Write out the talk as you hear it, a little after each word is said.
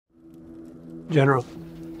General.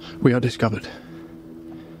 We are discovered.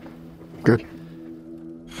 Good.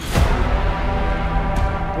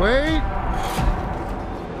 Wait!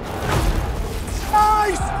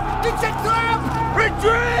 Nice! It's a trap!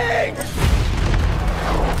 Retreat!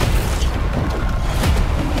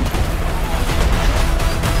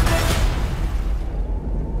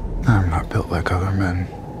 I'm not built like other men.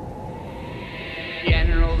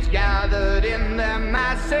 Generals gathered in their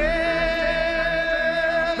masses.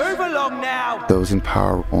 Move along now! Those in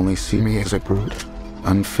power only see me as a brute,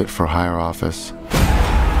 unfit for higher office.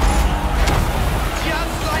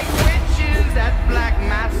 Just like witches at black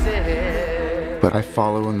masses. But I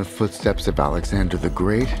follow in the footsteps of Alexander the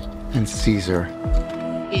Great and Caesar.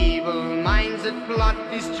 Evil minds that plot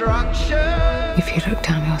destruction. If you look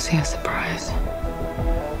down, you'll see a surprise.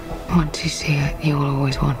 Once you see it, you will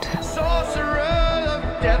always want it. Sorcerer of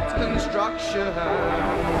death construction.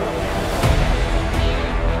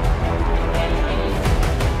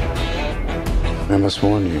 I must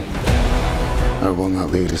warn you, I will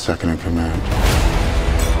not lead a second in command.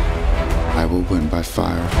 I will win by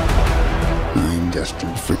fire. I am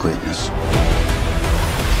destined for greatness.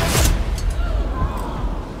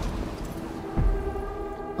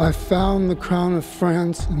 I found the crown of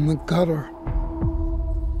France in the gutter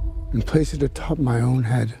and placed it atop my own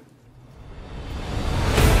head.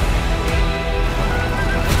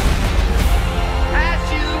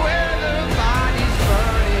 Ashes where the body's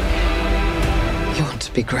burning. You want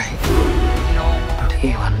to be great, but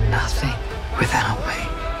you are nothing without me.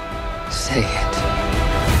 Say it.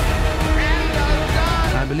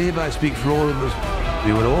 I believe I speak for all of us.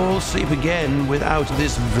 We will all sleep again without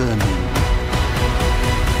this vermin.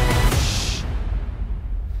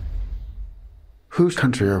 Whose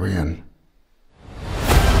country are we in?